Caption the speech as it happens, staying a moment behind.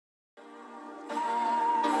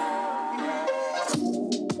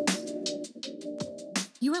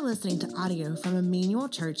are listening to audio from Emmanuel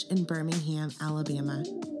Church in Birmingham, Alabama.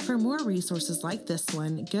 For more resources like this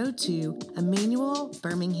one, go to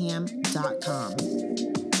emmanuelbirmingham.com.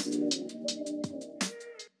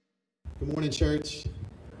 Good morning, church.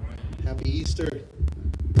 Happy Easter.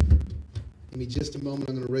 Give me just a moment.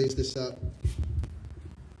 I'm going to raise this up.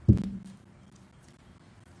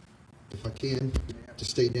 If I can, to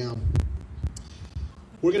stay down.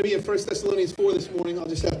 We're going to be in 1 Thessalonians 4 this morning. I'll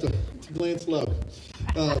just have to glance low.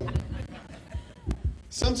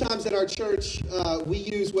 Sometimes at our church, we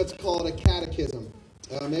use what's called a catechism.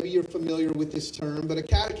 Maybe you're familiar with this term, but a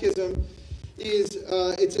catechism is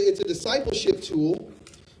it's a discipleship tool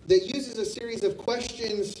that uses a series of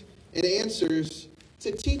questions and answers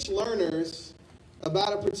to teach learners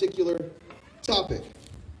about a particular topic.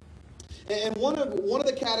 And one of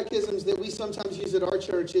the catechisms that we sometimes use at our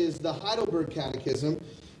church is the Heidelberg Catechism.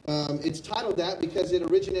 It's titled that because it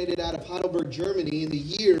originated out of Heidelberg, Germany in the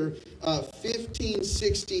year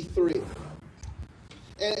 1563.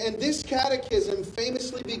 And this catechism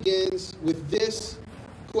famously begins with this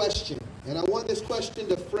question. And I want this question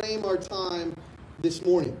to frame our time this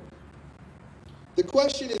morning. The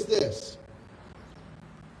question is this: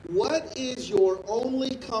 what is your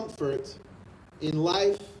only comfort in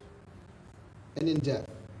life and in death?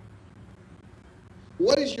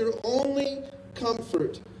 What is your only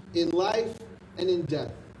comfort in life and in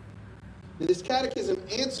death? Now, this catechism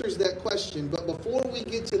answers that question, but before we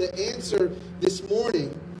get to the answer this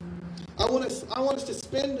morning, I want us to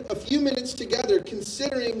spend a few minutes together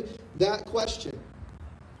considering that question.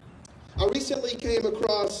 I recently came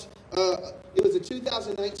across, it was a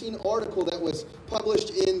 2019 article that was published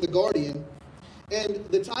in The Guardian, and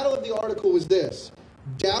the title of the article was this: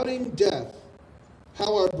 Doubting Death,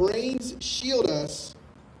 How Our Brains Shield Us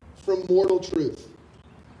from Mortal Truth.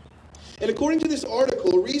 And according to this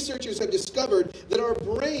article, researchers have discovered that our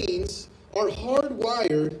brains are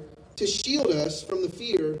hardwired to shield us from the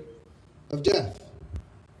fear of death.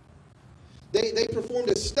 They performed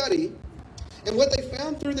a study, and what they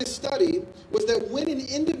found through this study was that when an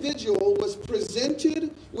individual was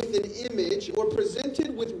presented with an image or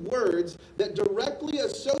presented with words that directly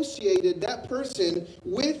associated that person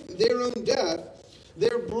with their own death,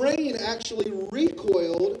 their brain actually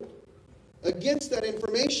recoiled against that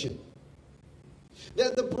information.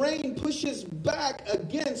 That the brain pushes back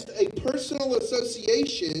against a personal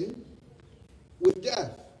association with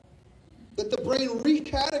death. That the brain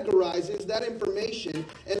recategorizes that information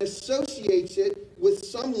and associates it with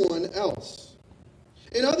someone else.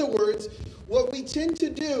 In other words, what we tend to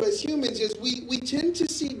do as humans is we tend to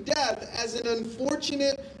see death as an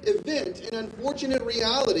unfortunate event, an unfortunate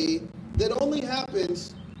reality that only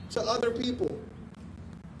happens to other people.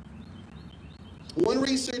 One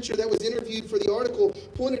researcher that was interviewed for the article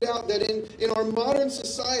pointed out that in our modern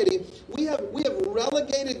society, we have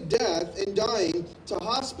relegated death and dying to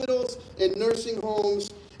hospitals and nursing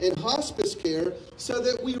homes and hospice care so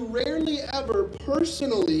that we rarely ever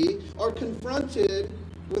personally are confronted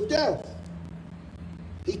with death.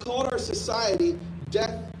 He called our society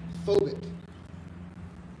death-phobic.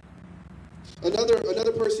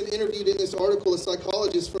 Another person interviewed in this article, a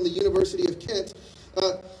psychologist from the University of Kent,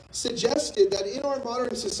 suggested that in our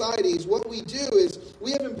modern societies, what we do is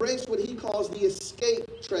we have embraced what he calls the escape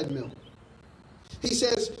treadmill. He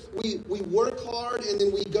says we work hard and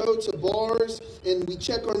then we go to bars and we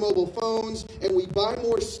check our mobile phones and we buy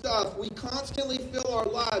more stuff. We constantly fill our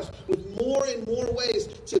lives with more and more ways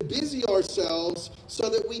to busy ourselves so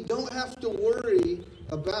that we don't have to worry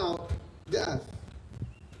about death.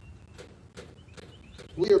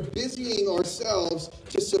 We are busying ourselves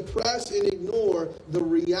to suppress and ignore the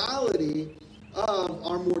reality of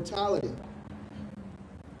our mortality.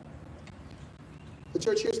 But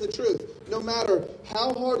church, here's the truth. No matter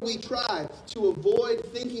how hard we try to avoid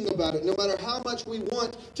thinking about it, no matter how much we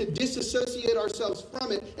want to disassociate ourselves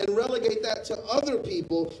from it and relegate that to other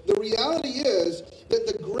people, the reality is that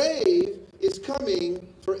the grave is coming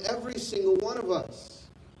for every single one of us.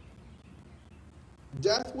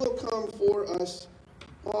 Death will come for us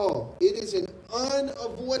all. It is an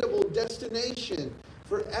unavoidable destination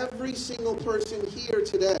for every single person here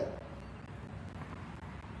today.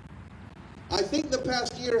 I think the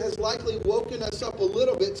past year has likely woken us up a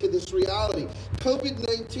little bit to this reality.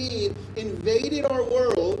 COVID-19 invaded our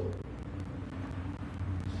world,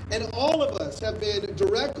 and all of us have been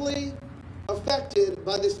directly affected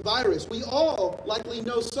by this virus. We all likely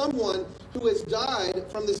know someone who has died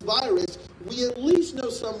from this virus. We at least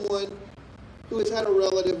know someone who has had a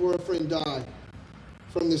relative or a friend die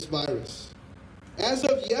from this virus. As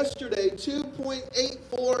of yesterday,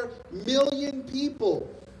 2.84 million people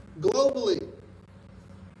globally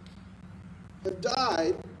have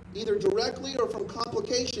died either directly or from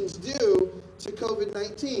complications due to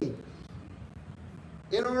COVID-19.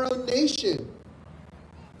 In our own nation,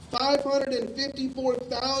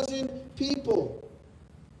 554,000 people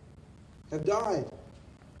have died.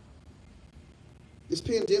 This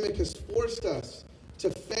pandemic has forced us to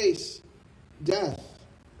face death,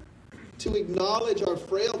 to acknowledge our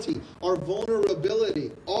frailty, our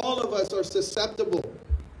vulnerability. All of us are susceptible.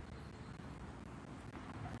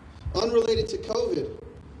 Unrelated to COVID,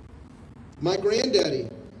 my granddaddy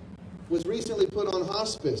was recently put on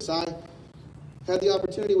hospice. I had the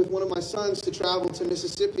opportunity with one of my sons to travel to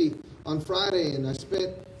Mississippi on Friday, and I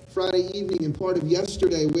spent Friday evening and part of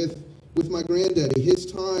yesterday with my granddaddy. His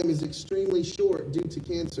time is extremely short due to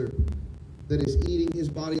cancer that is eating his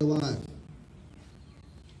body alive.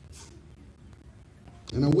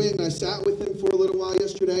 And I went and I sat with him for a little while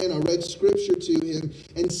yesterday, and I read scripture to him,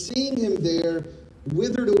 and seeing him there,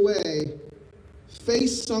 withered away,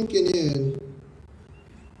 face sunken in,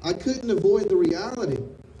 I couldn't avoid the reality.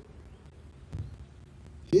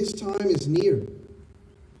 His time is near.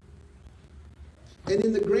 And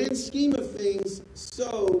in the grand scheme of things,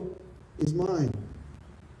 so is mine.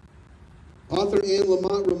 Author Anne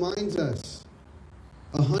Lamott reminds us,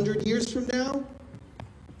 100 years from now,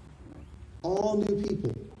 all new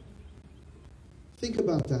people. Think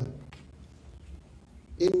about that.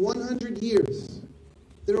 In 100 years,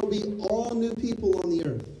 there will be all new people on the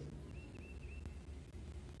earth.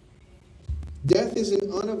 Death is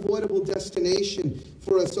an unavoidable destination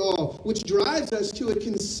for us all, which drives us to a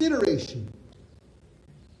consideration.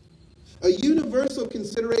 A universal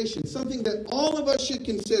consideration, something that all of us should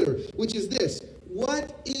consider, which is this: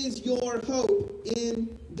 what is your hope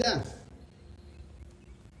in death?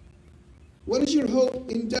 What is your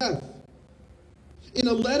hope in death? In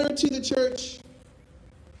a letter to the church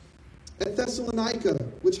at Thessalonica,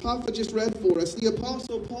 which Haffa just read for us, the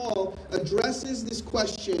Apostle Paul addresses this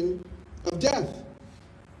question of death.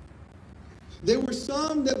 There were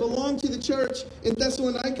some that belonged to the church in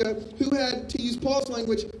Thessalonica who had, to use Paul's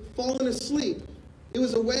language, fallen asleep. It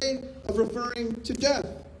was a way of referring to death.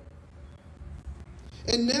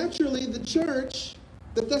 And naturally, the church,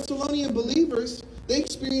 the Thessalonian believers, they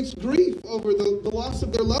experienced grief over the loss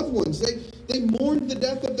of their loved ones. They mourned the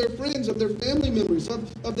death of their friends, of their family members,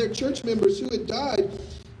 of their church members who had died.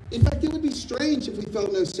 In fact, it would be strange if we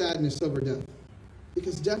felt no sadness over death,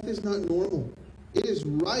 because death is not normal. It is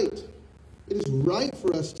right. It is right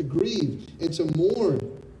for us to grieve and to mourn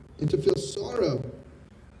and to feel sorrow.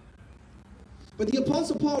 But the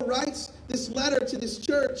Apostle Paul writes this letter to this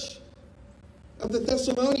church of the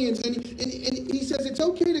Thessalonians, and he says it's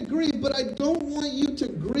okay to grieve, but I don't want you to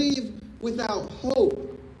grieve without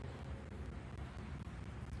hope.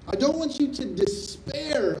 I don't want you to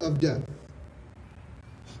despair of death.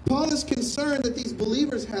 Paul is concerned that these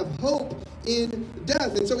believers have hope in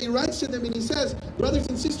death. And so he writes to them and he says, brothers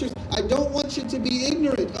and sisters, I don't want you to be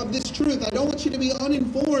ignorant of this truth. I don't want you to be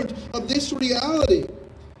uninformed of this reality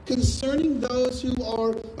concerning those who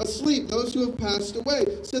are asleep, those who have passed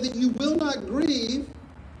away, so that you will not grieve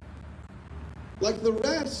like the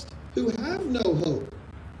rest who have no hope.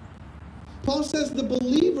 Paul says the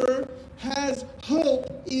believer has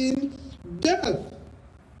hope in death.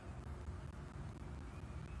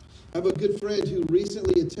 I have a good friend who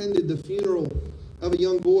recently attended the funeral of a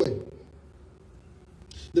young boy.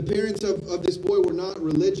 The parents of this boy were not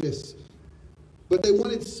religious, but they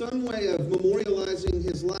wanted some way of memorializing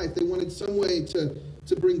his life. They wanted some way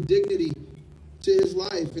to bring dignity to his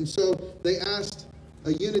life. And so they asked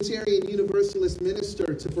a Unitarian Universalist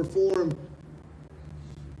minister to perform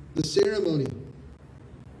the ceremony.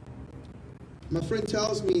 My friend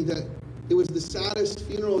tells me that it was the saddest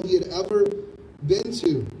funeral he had ever been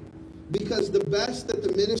to, because the best that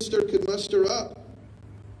the minister could muster up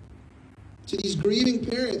to these grieving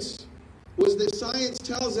parents was that science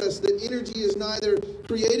tells us that energy is neither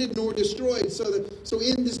created nor destroyed. So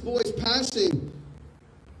in this boy's passing,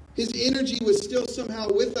 his energy was still somehow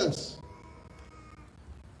with us.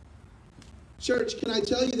 Church, can I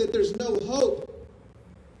tell you that there's no hope?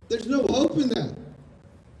 There's no hope in that.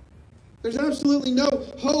 There's absolutely no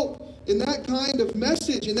hope in that kind of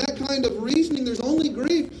message, in that kind of reasoning. There's only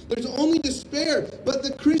grief. There's only despair. But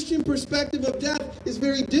the Christian perspective of death is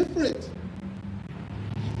very different.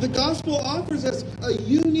 The gospel offers us a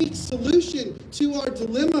unique solution to our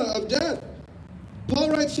dilemma of death. Paul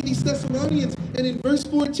writes to these Thessalonians, and in verse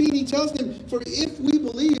 14 he tells them, for if we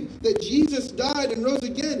believe that Jesus died and rose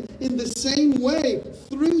again, in the same way,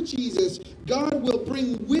 through Jesus, God will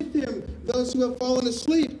bring with him those who have fallen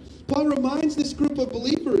asleep. Paul reminds this group of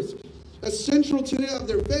believers, as central to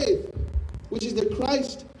their faith, which is that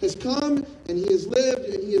Christ has come and he has lived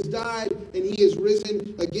and he has died and he has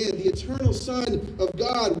risen again. The eternal Son of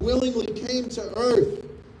God willingly came to earth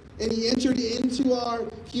and he entered into our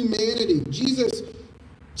humanity. Jesus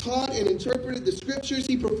taught and interpreted the scriptures.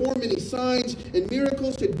 He performed many signs and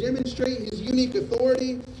miracles to demonstrate his unique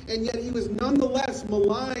authority, and yet he was nonetheless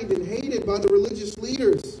maligned and hated by the religious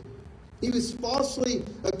leaders. He was falsely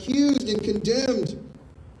accused and condemned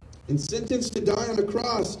and sentenced to die on a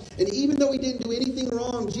cross. And even though he didn't do anything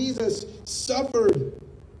wrong, Jesus suffered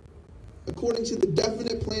according to the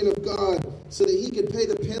definite plan of God so that he could pay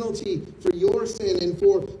the penalty for your sin and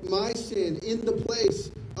for my sin in the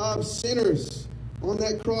place of sinners on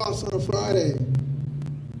that cross on a Friday.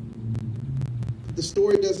 But the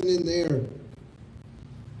story doesn't end there.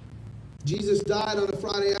 Jesus died on a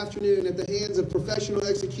Friday afternoon at the hands of professional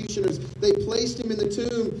executioners. They placed him in the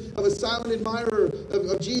tomb of a silent admirer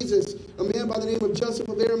of Jesus, a man by the name of Joseph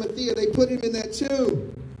of Arimathea. They put him in that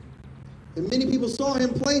tomb. And many people saw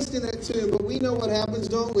him placed in that tomb, but we know what happens,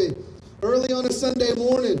 don't we? Early on a Sunday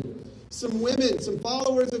morning, some women, some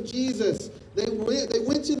followers of Jesus, they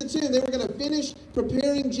went to the tomb. They were going to finish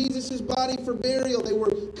preparing Jesus' body for burial. They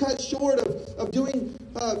were cut short of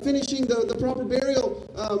finishing the proper burial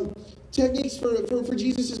techniques for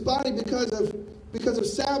Jesus' body because of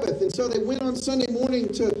Sabbath. And so they went on Sunday morning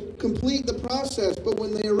to complete the process. But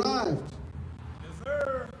when they arrived,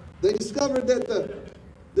 they discovered that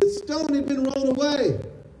the stone had been rolled away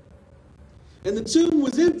and the tomb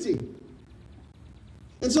was empty.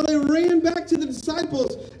 And so they ran back to the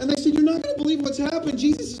disciples and they said, "You're not going to believe what's happened.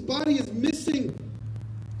 Jesus' body is missing."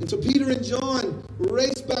 And so Peter and John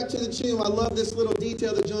raced back to the tomb. I love this little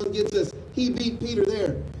detail that John gives us. He beat Peter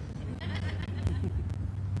there.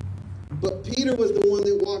 But Peter was the one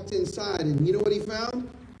that walked inside. And you know what he found?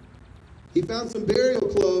 He found some burial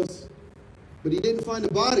clothes, but he didn't find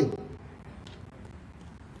a body.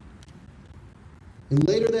 And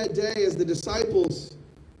later that day, as the disciples,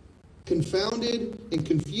 confounded and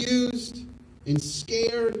confused and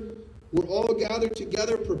scared, were all gathered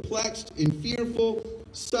together, perplexed and fearful,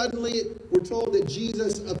 suddenly we're told that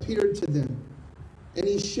Jesus appeared to them. And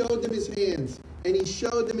he showed them his hands, and he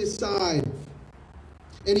showed them his side.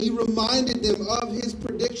 And he reminded them of his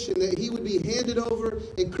prediction that he would be handed over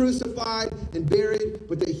and crucified and buried,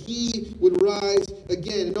 but that he would rise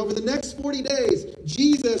again. And over the next 40 days,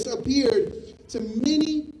 Jesus appeared to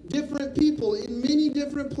many different people in many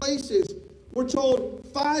different places. We're told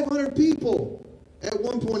 500 people at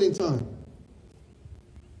one point in time.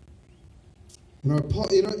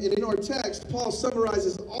 In our text, Paul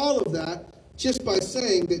summarizes all of that just by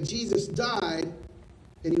saying that Jesus died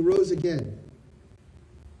and he rose again.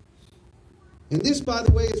 And this, by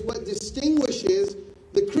the way, is what distinguishes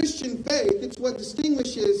the Christian faith. It's what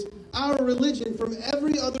distinguishes our religion from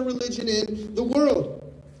every other religion in the world.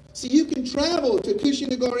 See, you can travel to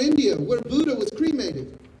Kushinagar, India, where Buddha was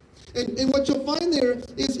cremated. And what you'll find there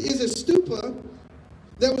is a stupa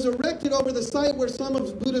that was erected over the site where some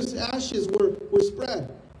of Buddha's ashes were spread.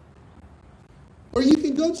 Or you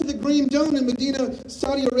can go to the Green Dome in Medina,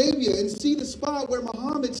 Saudi Arabia, and see the spot where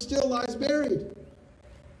Muhammad still lies buried.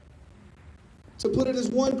 To put it as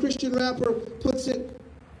one Christian rapper puts it,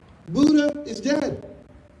 Buddha is dead.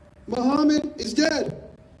 Muhammad is dead.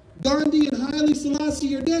 Gandhi and Haile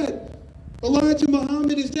Selassie are dead. Elijah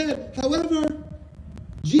Muhammad is dead. However,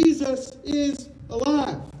 Jesus is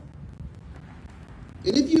alive.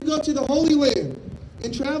 And if you go to the Holy Land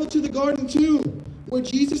and travel to the Garden Tomb where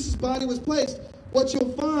Jesus' body was placed, what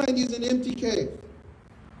you'll find is an empty cave.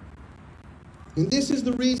 And this is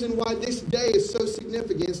the reason why this day is so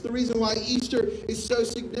significant. It's the reason why Easter is so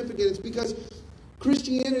significant. It's because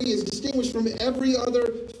Christianity is distinguished from every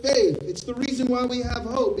other faith. It's the reason why we have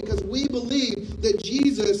hope, because we believe that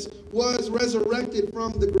Jesus was resurrected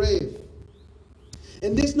from the grave.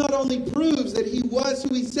 And this not only proves that he was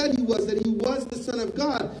who he said he was, that he was the Son of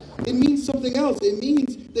God, it means something else. It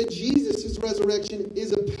means that Jesus' resurrection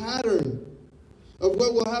is a pattern of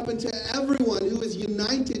what will happen to everyone who is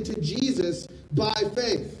united to Jesus by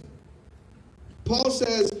faith. Paul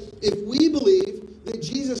says, if we believe that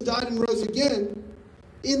Jesus died and rose again,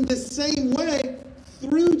 in the same way,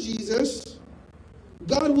 through Jesus,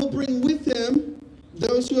 God will bring with him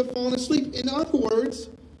those who have fallen asleep. In other words,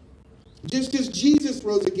 just as Jesus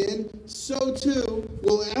rose again, so too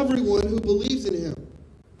will everyone who believes in him.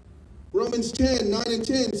 Romans 10, 9 and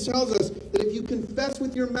 10 tells us that if you confess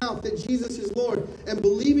with your mouth that Jesus is Lord and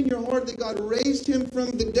believe in your heart that God raised him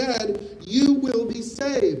from the dead, you will be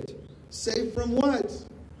saved. Saved from what?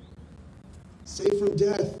 Saved from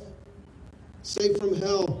death. Saved from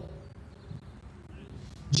hell.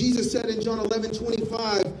 Jesus said in John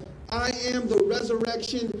 11:25, I am the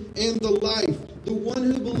resurrection and the life. The one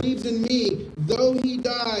who believes in me, though he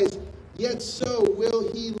dies, yet so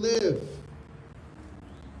will he live.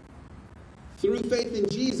 Through faith in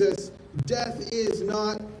Jesus, death is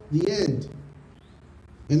not the end.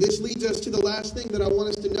 And this leads us to the last thing that I want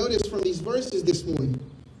us to notice from these verses this morning.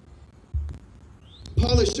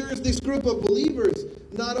 Paul assures this group of believers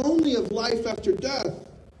not only of life after death,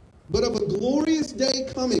 but of a glorious day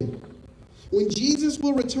coming when Jesus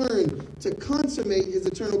will return to consummate his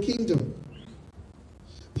eternal kingdom.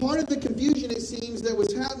 Part of the confusion, it seems, that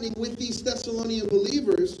was happening with these Thessalonian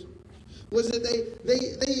believers was that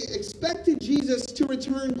they expected Jesus to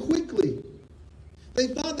return quickly. They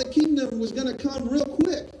thought the kingdom was going to come real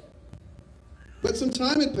quick. But some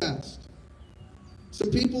time had passed.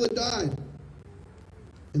 Some people had died.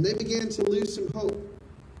 And they began to lose some hope.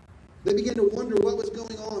 They began to wonder what was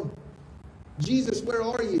going on. Jesus, where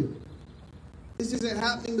are you? This isn't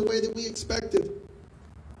happening the way that we expected.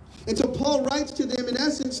 And so Paul writes to them in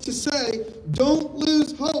essence to say, don't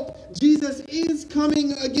lose hope. Jesus is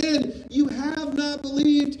coming again. You have not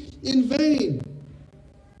believed in vain.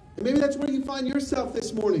 And maybe that's where you find yourself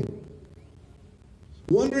this morning.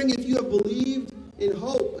 Wondering if you have believed in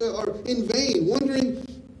hope or in vain. Wondering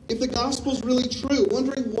if the gospel's really true.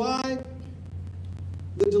 Wondering why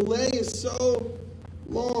the delay is so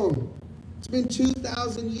long. It's been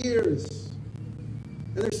 2,000 years.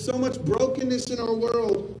 And there's so much brokenness in our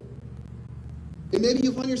world. And maybe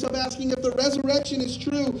you find yourself asking, if the resurrection is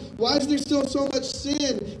true, why is there still so much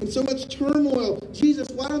sin and so much turmoil? Jesus,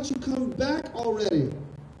 why don't you come back already?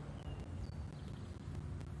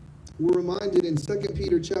 We're reminded in 2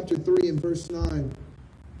 Peter chapter 3 and verse 9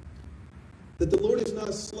 that the Lord is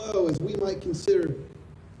not slow as we might consider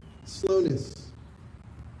slowness,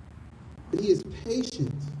 but he is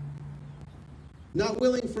patient, not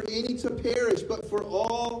willing for any to perish, but for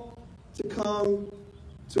all to come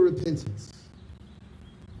to repentance.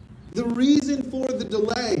 The reason for the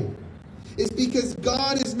delay is because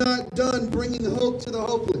God is not done bringing hope to the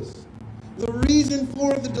hopeless. The reason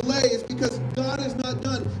for the delay is because God is not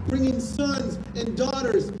done bringing sons and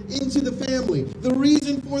daughters into the family. The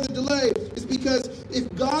reason for the delay is because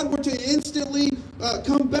if God were to instantly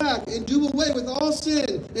come back and do away with all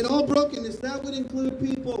sin and all brokenness, that would include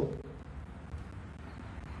people.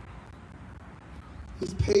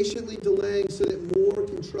 He's patiently delaying so that more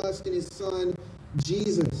can trust in his Son,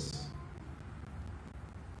 Jesus.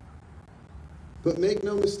 But make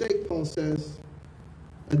no mistake, Paul says,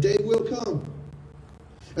 a day will come.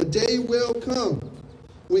 A day will come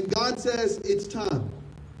when God says it's time.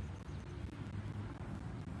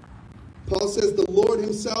 Paul says the Lord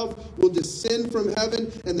himself will descend from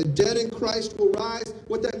heaven and the dead in Christ will rise.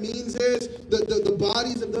 What that means is the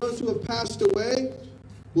bodies of those who have passed away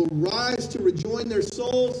will rise to rejoin their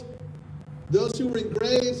souls. Those who were in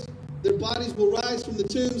graves, their bodies will rise from the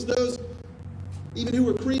tombs. Those even who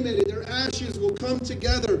were cremated, their ashes will come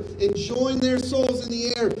together and join their souls in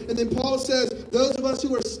the air. And then Paul says, those of us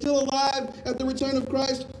who are still alive at the return of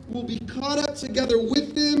Christ will be caught up together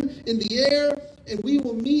with them in the air, and we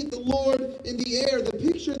will meet the Lord in the air. The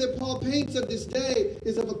picture that Paul paints of this day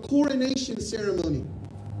is of a coronation ceremony.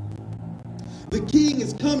 The king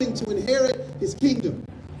is coming to inherit his kingdom.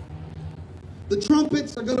 The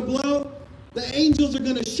trumpets are going to blow. The angels are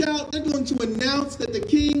going to shout. They're going to announce that the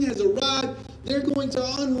king has arrived. They're going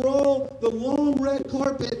to unroll the long red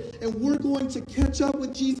carpet, and we're going to catch up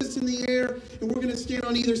with Jesus in the air, and we're going to stand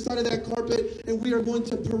on either side of that carpet, and we are going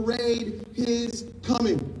to parade his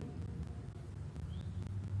coming.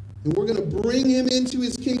 And we're going to bring him into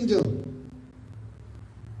his kingdom.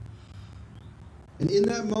 And in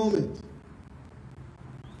that moment,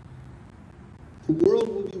 the world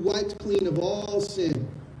will be wiped clean of all sin.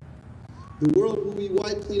 The world will be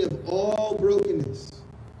wiped clean of all brokenness.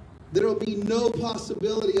 There will be no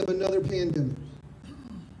possibility of another pandemic.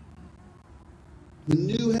 The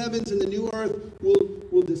new heavens and the new earth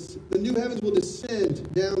the new heavens will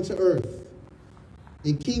descend down to earth.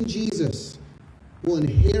 And King Jesus will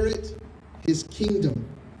inherit his kingdom.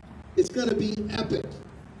 It's going to be epic.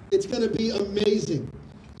 It's going to be amazing.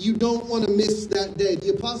 You don't want to miss that day.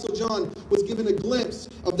 The Apostle John was given a glimpse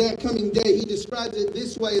of that coming day. He describes it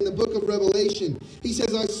this way in the book of Revelation. He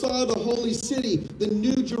says, I saw the holy city, the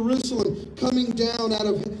new Jerusalem, coming down out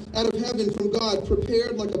of heaven from God,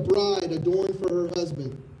 prepared like a bride adorned for her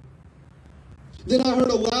husband. Then I heard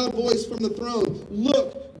a loud voice from the throne.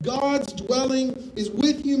 Look, God's dwelling is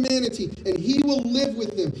with humanity, and he will live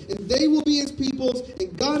with them, and they will be his peoples,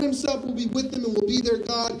 and God himself will be with them and will be their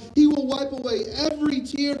God. He will wipe away every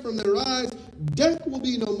tear from their eyes. Death will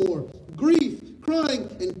be no more. Grief, crying,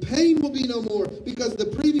 and pain will be no more, because the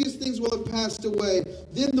previous things will have passed away.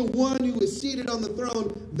 Then the one who is seated on the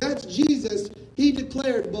throne, that's Jesus, he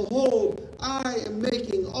declared, behold, I am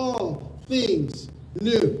making all things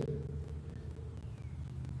new.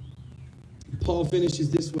 Paul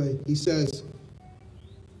finishes this way. He says,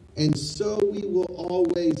 and so we will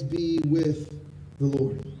always be with the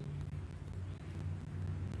Lord.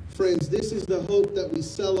 Friends, this is the hope that we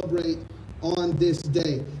celebrate on this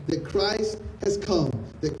day. That Christ has come,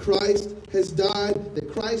 that Christ has died,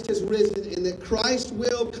 that Christ has risen, and that Christ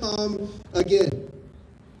will come again.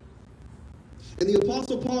 And the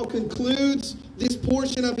Apostle Paul concludes this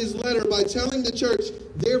portion of his letter by telling the church,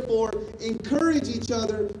 therefore, encourage each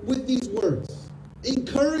other with these words.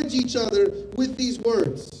 Encourage each other with these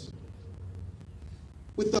words.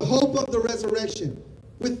 With the hope of the resurrection.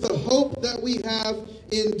 With the hope that we have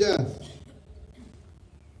in death.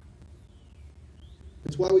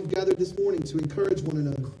 That's why we've gathered this morning, to encourage one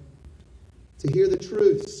another. To hear the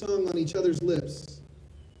truth sung on each other's lips.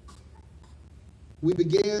 We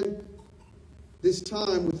began this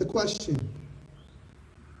time with a question.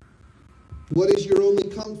 What is your only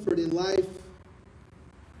comfort in life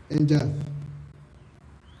and death?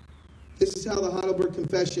 This is how the Heidelberg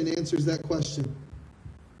Confession answers that question.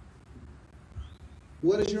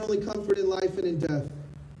 What is your only comfort in life and in death?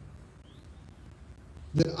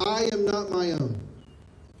 That I am not my own,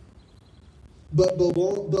 but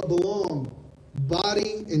belong,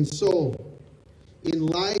 body and soul, in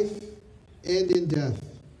life and in death,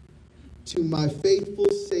 to my faithful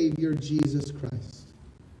Savior, Jesus Christ.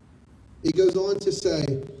 It goes on to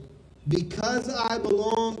say, because I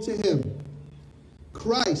belong to him,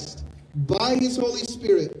 Christ, by his Holy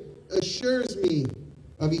Spirit, assures me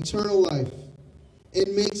of eternal life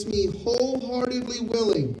and makes me wholeheartedly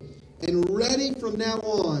willing and ready from now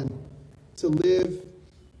on to live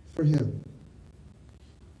for him.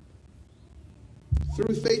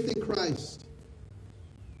 Through faith in Christ,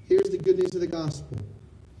 here's the good news of the gospel.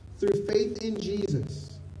 Through faith in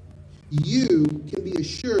Jesus, you can be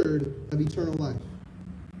assured of eternal life.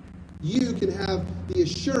 You can have the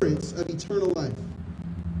assurance of eternal life.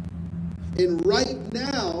 And right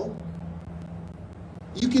now,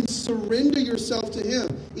 you can surrender yourself to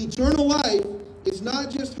him. Eternal life is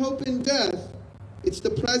not just hope in death. It's the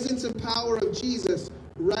presence and power of Jesus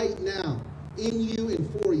right now, in you and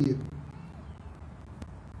for you.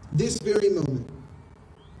 This very moment.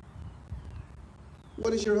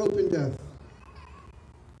 What is your hope in death?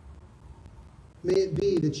 May it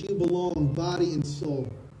be that you belong, body and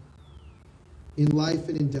soul, in life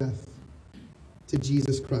and in death, to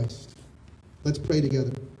Jesus Christ. Let's pray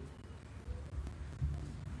together.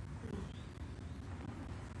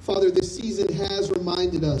 Father, this season has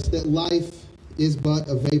reminded us that life is but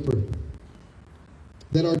a vapor,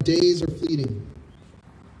 that our days are fleeting,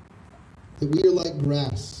 that we are like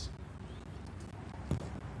grass.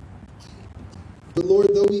 But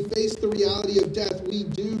Lord, though we face the reality of death, we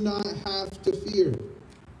do not have to fear.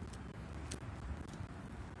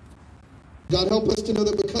 God, help us to know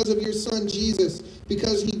that because of your Son, Jesus,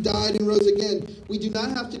 because he died and rose again, we do not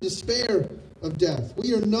have to despair of death.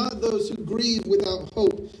 We are not those who grieve without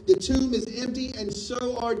hope. The tomb is empty, and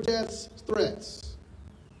so are death's threats.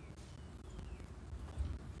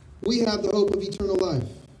 We have the hope of eternal life.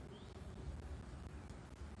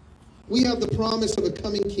 We have the promise of a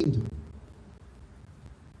coming kingdom.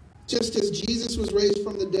 Just as Jesus was raised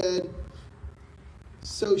from the dead,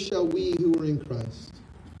 so shall we who are in Christ.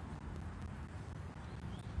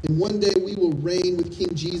 And one day we will reign with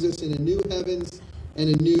King Jesus in a new heavens and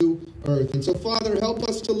a new earth. And so, Father, help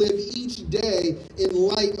us to live each day in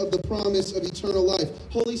light of the promise of eternal life.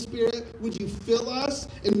 Holy Spirit, would you fill us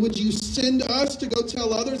and would you send us to go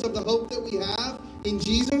tell others of the hope that we have in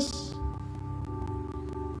Jesus?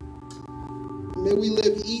 May we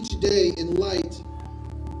live each day in light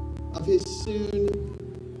of his soon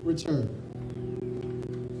return.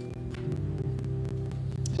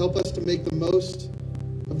 Help us to make the most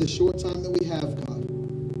of the short time that we have, God,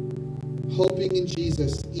 hoping in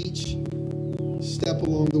Jesus each step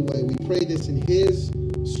along the way. We pray this in his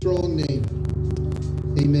strong name.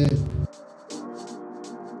 Amen.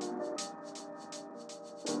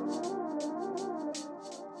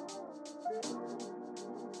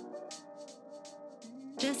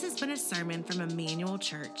 This has been a sermon from Emmanuel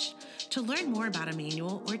Church. To learn more about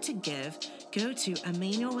Emmanuel or to give, go to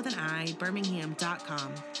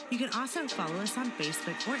emmanuelwithani.birmingham.com. You can also follow us on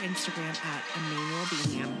Facebook or Instagram at Emmanuel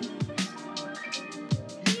Bingham.